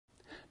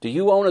Do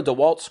you own a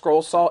DeWalt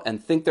scroll saw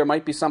and think there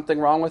might be something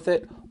wrong with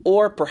it?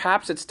 Or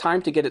perhaps it's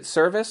time to get it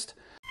serviced?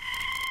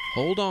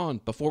 Hold on,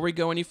 before we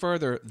go any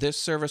further, this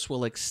service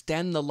will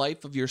extend the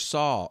life of your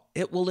saw.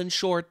 It will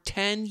ensure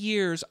 10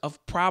 years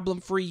of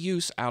problem-free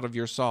use out of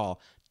your saw.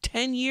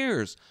 10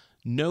 years!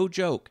 No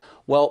joke.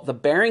 Well, the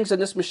bearings in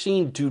this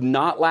machine do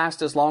not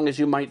last as long as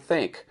you might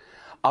think.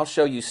 I'll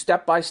show you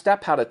step by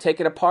step how to take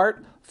it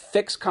apart,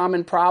 fix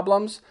common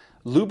problems,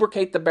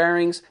 lubricate the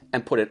bearings,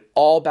 and put it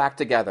all back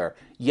together.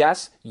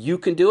 Yes, you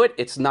can do it.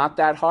 It's not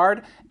that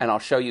hard, and I'll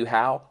show you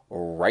how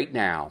right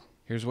now.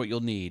 Here's what you'll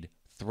need.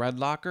 Thread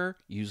locker,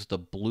 use the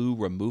blue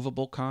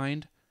removable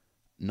kind,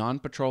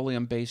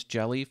 non-petroleum based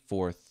jelly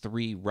for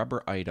 3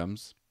 rubber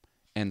items,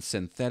 and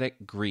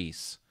synthetic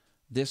grease.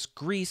 This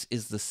grease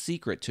is the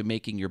secret to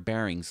making your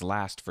bearings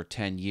last for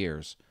 10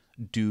 years.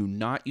 Do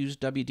not use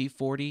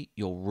WD-40.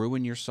 You'll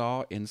ruin your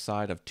saw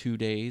inside of 2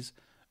 days.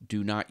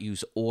 Do not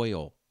use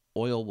oil.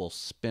 Oil will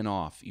spin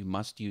off. You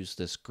must use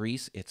this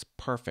grease. It's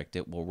perfect.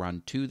 It will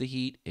run to the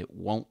heat. It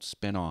won't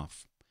spin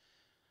off.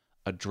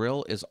 A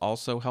drill is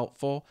also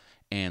helpful,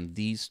 and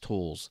these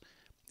tools.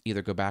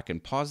 Either go back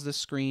and pause this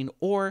screen,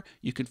 or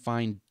you can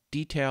find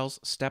details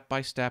step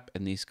by step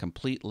in these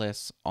complete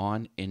lists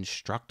on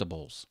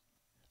Instructables.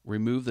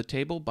 Remove the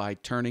table by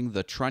turning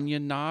the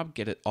trunnion knob,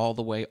 get it all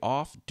the way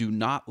off. Do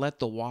not let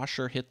the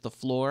washer hit the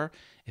floor.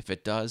 If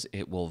it does,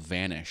 it will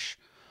vanish.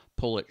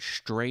 Pull it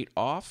straight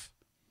off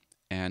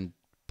and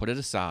put it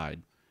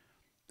aside.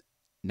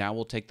 Now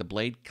we'll take the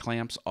blade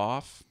clamps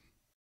off.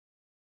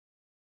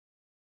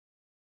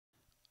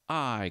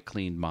 I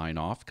cleaned mine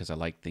off because I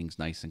like things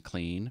nice and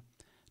clean.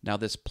 Now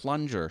this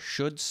plunger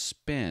should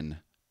spin.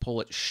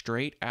 Pull it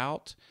straight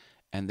out,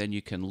 and then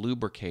you can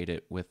lubricate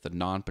it with the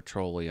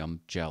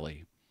non-petroleum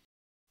jelly.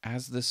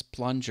 As this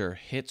plunger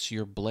hits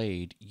your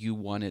blade, you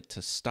want it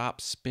to stop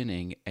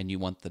spinning, and you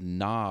want the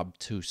knob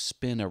to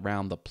spin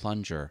around the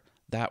plunger.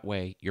 That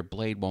way, your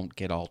blade won't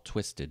get all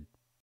twisted.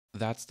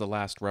 That's the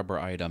last rubber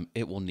item.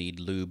 It will need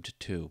lubed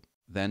too.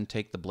 Then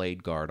take the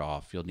blade guard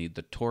off. You'll need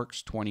the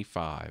Torx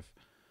 25.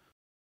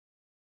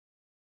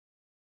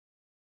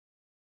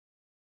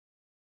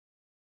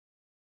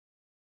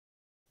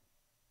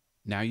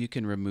 Now you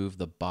can remove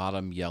the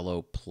bottom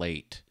yellow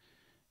plate.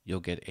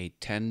 You'll get a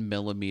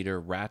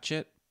 10mm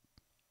ratchet,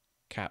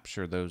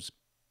 capture those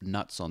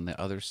nuts on the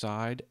other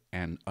side,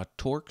 and a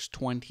Torx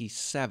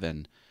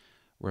 27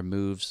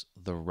 removes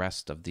the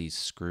rest of these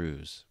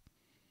screws.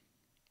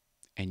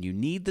 And you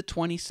need the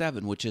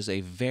 27, which is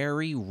a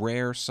very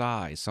rare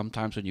size.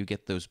 Sometimes when you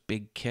get those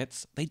big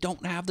kits, they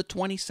don't have the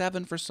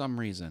 27 for some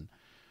reason.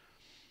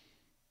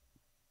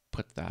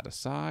 Put that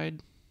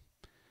aside.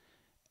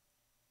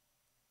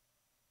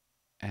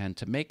 And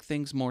to make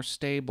things more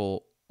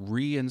stable,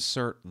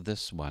 reinsert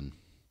this one.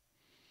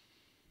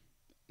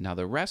 Now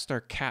the rest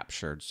are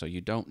captured, so you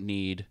don't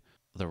need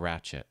the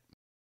ratchet.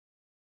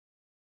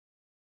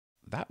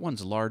 That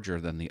one's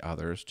larger than the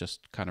others,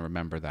 just kind of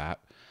remember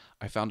that.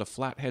 I found a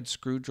flathead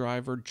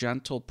screwdriver,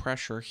 gentle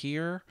pressure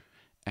here,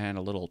 and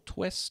a little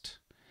twist.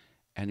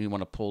 And you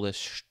want to pull this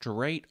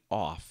straight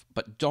off,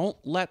 but don't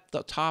let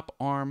the top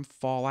arm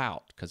fall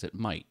out, because it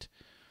might.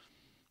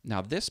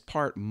 Now this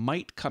part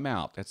might come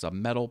out. It's a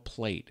metal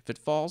plate. If it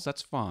falls,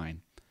 that's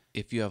fine.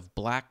 If you have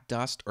black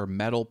dust or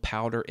metal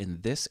powder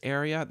in this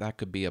area, that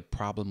could be a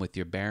problem with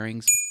your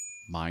bearings.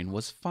 Mine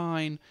was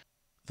fine.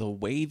 The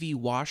wavy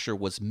washer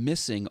was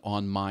missing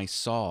on my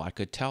saw. I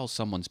could tell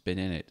someone's been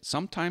in it.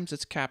 Sometimes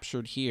it's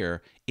captured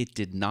here. It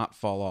did not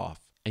fall off.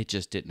 It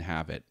just didn't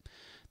have it.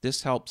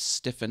 This helps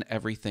stiffen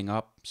everything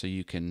up so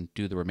you can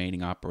do the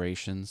remaining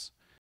operations.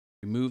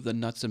 Remove the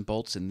nuts and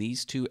bolts in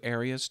these 2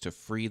 areas to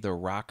free the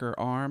rocker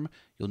arm.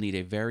 You'll need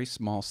a very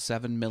small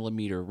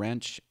 7mm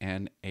wrench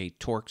and a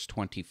Torx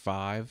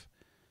 25.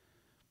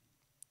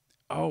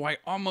 Oh, I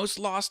almost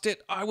lost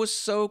it. I was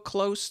so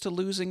close to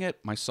losing it.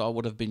 My saw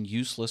would have been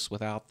useless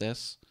without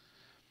this.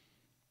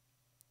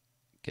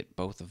 Get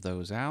both of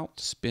those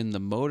out. Spin the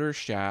motor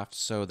shaft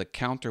so the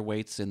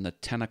counterweight's in the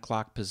 10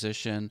 o'clock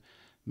position.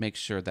 Make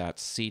sure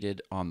that's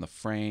seated on the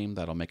frame.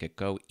 That'll make it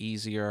go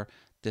easier.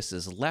 This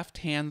is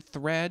left-hand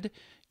thread.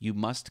 You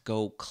must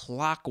go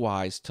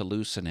clockwise to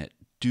loosen it.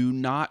 Do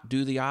not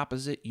do the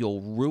opposite.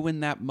 You'll ruin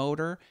that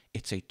motor.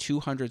 It's a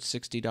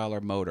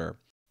 $260 motor.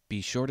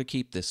 Be sure to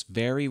keep this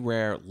very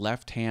rare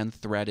left-hand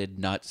threaded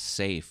nut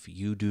safe.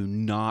 You do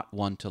not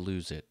want to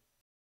lose it.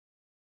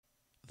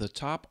 The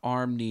top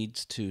arm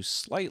needs to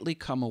slightly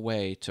come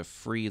away to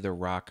free the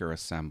rocker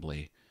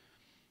assembly.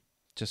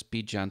 Just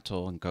be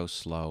gentle and go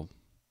slow,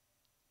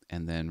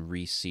 and then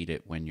reseat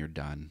it when you're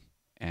done.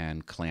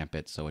 And clamp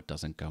it so it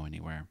doesn't go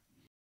anywhere.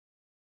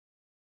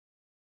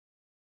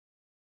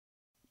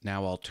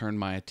 Now I'll turn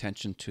my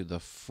attention to the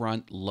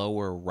front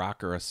lower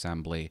rocker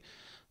assembly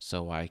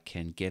so I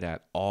can get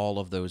at all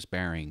of those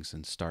bearings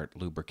and start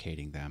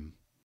lubricating them.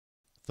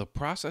 The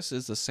process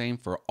is the same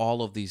for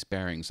all of these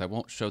bearings. I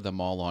won't show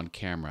them all on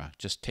camera.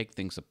 Just take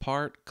things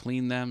apart,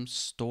 clean them,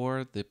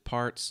 store the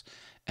parts,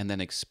 and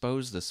then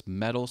expose this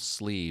metal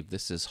sleeve.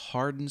 This is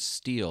hardened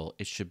steel.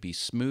 It should be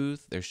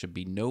smooth. There should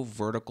be no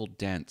vertical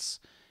dents.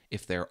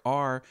 If there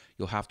are,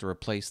 you'll have to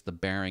replace the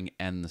bearing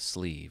and the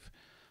sleeve.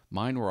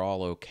 Mine were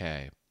all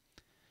okay.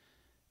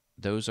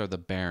 Those are the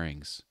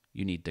bearings.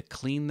 You need to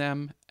clean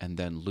them and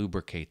then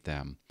lubricate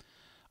them.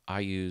 I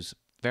use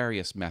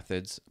various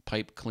methods: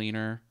 pipe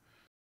cleaner,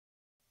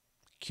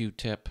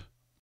 Q-tip,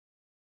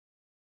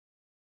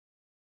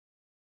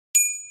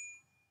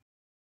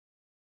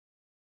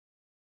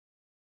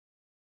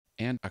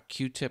 and a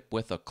Q-tip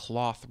with a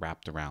cloth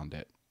wrapped around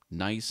it,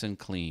 nice and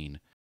clean.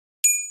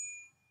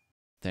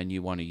 Then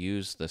you want to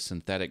use the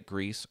synthetic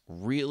grease,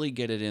 really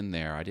get it in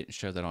there. I didn't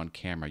show that on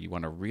camera. You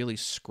want to really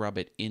scrub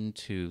it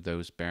into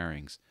those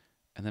bearings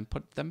and then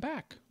put them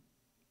back.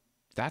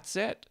 That's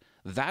it.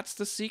 That's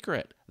the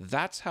secret.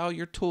 That's how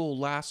your tool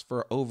lasts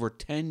for over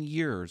 10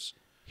 years.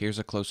 Here's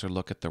a closer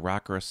look at the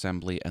rocker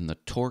assembly and the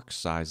torque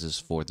sizes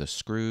for the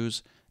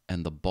screws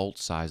and the bolt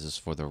sizes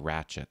for the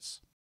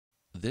ratchets.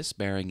 This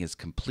bearing is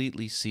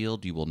completely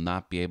sealed. You will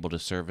not be able to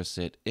service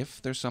it.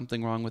 If there's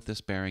something wrong with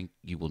this bearing,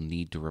 you will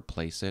need to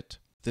replace it.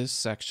 This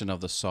section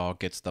of the saw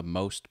gets the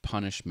most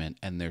punishment,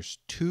 and there's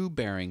 2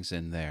 bearings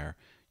in there.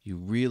 You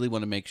really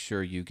want to make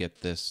sure you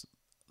get this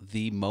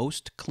the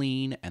most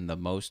clean and the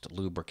most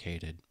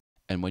lubricated.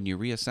 And when you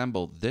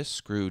reassemble, this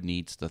screw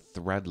needs the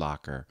thread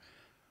locker.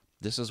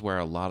 This is where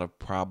a lot of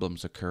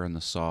problems occur in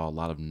the saw, a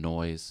lot of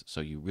noise,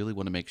 so you really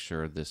want to make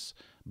sure this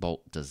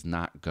bolt does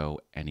not go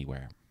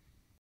anywhere.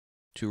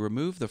 To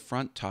remove the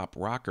front top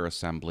rocker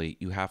assembly,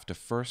 you have to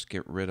first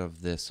get rid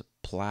of this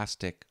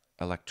plastic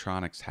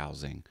electronics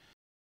housing.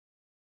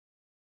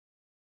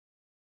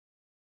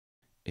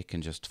 It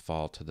can just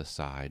fall to the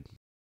side.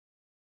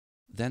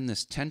 Then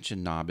this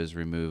tension knob is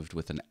removed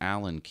with an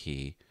Allen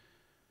key,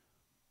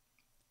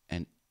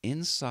 and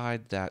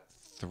inside that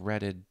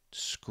threaded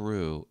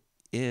screw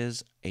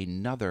is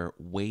another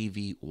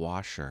wavy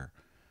washer.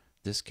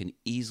 This can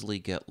easily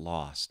get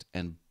lost,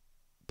 and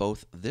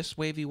both this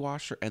wavy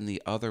washer and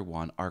the other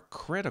one are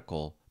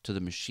critical to the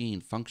machine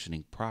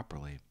functioning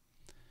properly.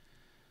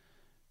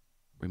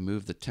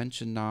 Remove the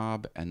tension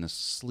knob and the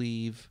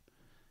sleeve.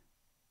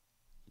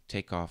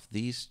 Take off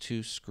these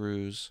 2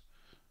 screws,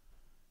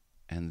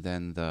 and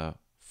then the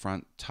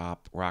front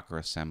top rocker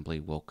assembly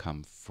will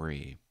come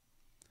free.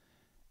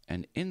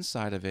 And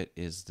inside of it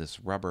is this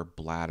rubber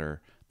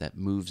bladder that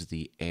moves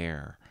the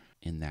air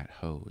in that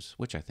hose,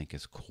 which I think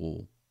is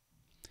cool.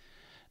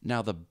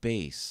 Now the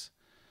base.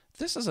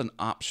 This is an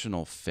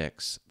optional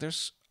fix.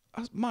 There's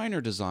a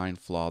minor design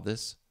flaw.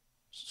 This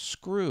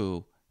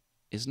screw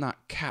is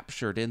not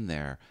captured in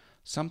there.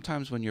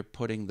 Sometimes when you're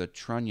putting the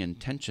trunnion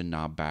tension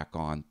knob back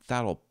on,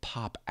 that'll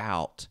pop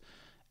out,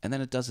 and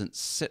then it doesn't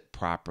sit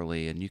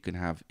properly, and you can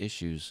have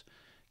issues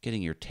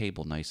getting your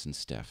table nice and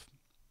stiff.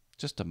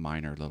 Just a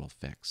minor little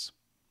fix.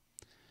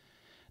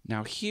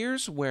 Now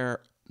here's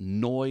where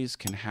noise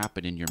can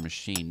happen in your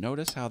machine.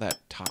 Notice how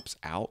that tops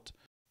out?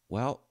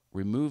 Well,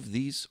 remove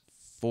these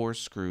 4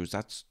 screws.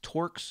 That's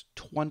Torx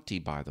 20,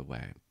 by the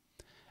way.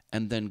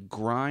 And then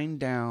grind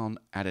down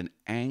at an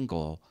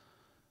angle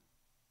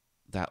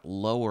that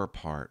lower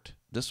part.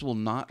 This will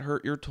not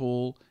hurt your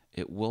tool.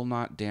 It will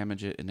not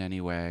damage it in any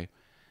way.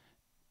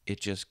 It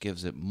just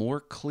gives it more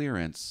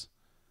clearance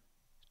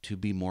to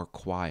be more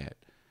quiet.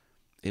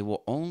 It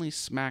will only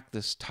smack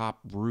this top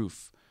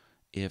roof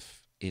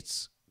if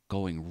it's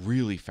going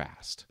really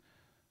fast.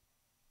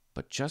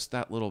 But just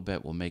that little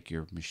bit will make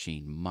your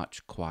machine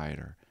much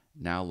quieter.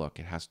 Now look,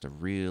 it has to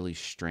really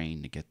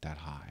strain to get that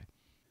high.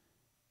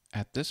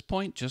 At this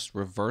point, just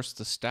reverse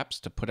the steps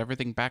to put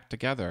everything back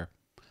together.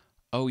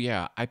 Oh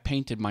yeah, I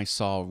painted my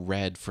saw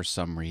red for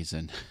some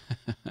reason.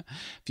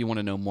 If you want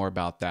to know more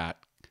about that,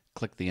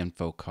 click the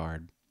info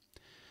card.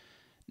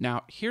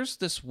 Now, here's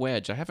this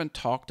wedge. I haven't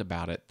talked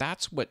about it.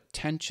 That's what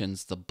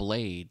tensions the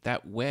blade.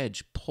 That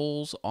wedge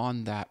pulls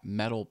on that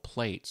metal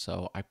plate,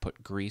 so I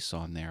put grease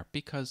on there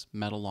because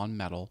metal on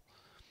metal.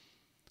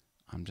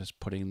 I'm just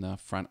putting the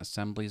front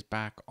assemblies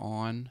back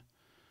on.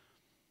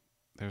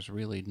 There's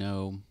really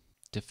no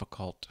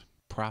difficult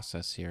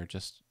process here.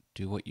 Just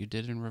do what you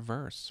did in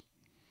reverse.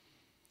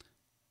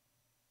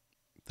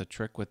 The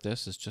trick with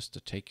this is just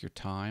to take your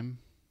time.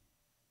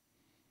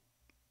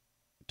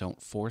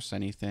 Don't force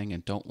anything,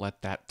 and don't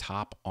let that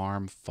top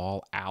arm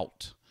fall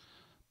out.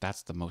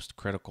 That's the most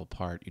critical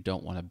part. You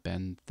don't want to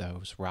bend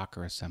those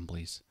rocker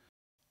assemblies.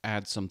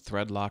 Add some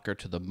thread locker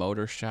to the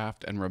motor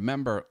shaft, and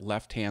remember,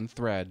 left-hand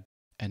thread.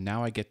 And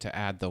now I get to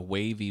add the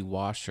wavy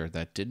washer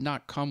that did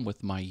not come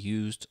with my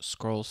used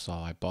scroll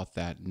saw. I bought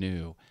that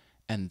new.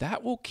 And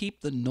that will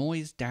keep the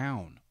noise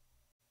down.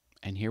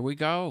 And here we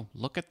go.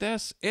 Look at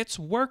this. It's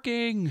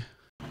working.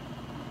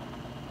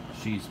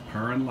 She's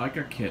purring like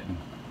a kitten.